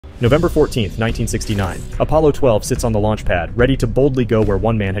November 14th, 1969. Apollo 12 sits on the launch pad, ready to boldly go where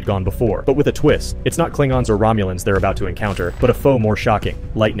one man had gone before, but with a twist. It's not Klingons or Romulans they're about to encounter, but a foe more shocking: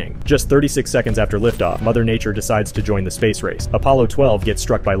 lightning. Just 36 seconds after liftoff, Mother Nature decides to join the space race. Apollo 12 gets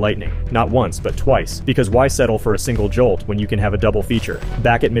struck by lightning. Not once, but twice. Because why settle for a single jolt when you can have a double feature?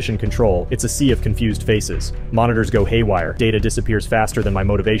 Back at mission control, it's a sea of confused faces. Monitors go haywire. Data disappears faster than my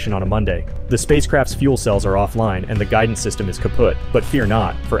motivation on a Monday. The spacecraft's fuel cells are offline, and the guidance system is kaput. But fear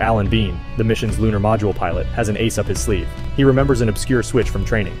not, for Alan Bean, the mission's lunar module pilot, has an ace up his sleeve. He remembers an obscure switch from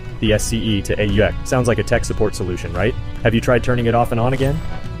training. The SCE to AUX. Sounds like a tech support solution, right? Have you tried turning it off and on again?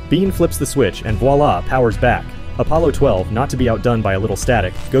 Bean flips the switch, and voila, power's back. Apollo 12, not to be outdone by a little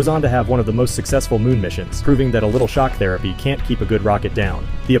static, goes on to have one of the most successful moon missions, proving that a little shock therapy can't keep a good rocket down.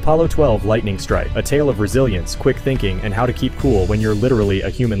 The Apollo 12 lightning strike, a tale of resilience, quick thinking, and how to keep cool when you're literally a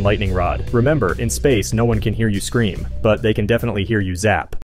human lightning rod. Remember, in space, no one can hear you scream, but they can definitely hear you zap.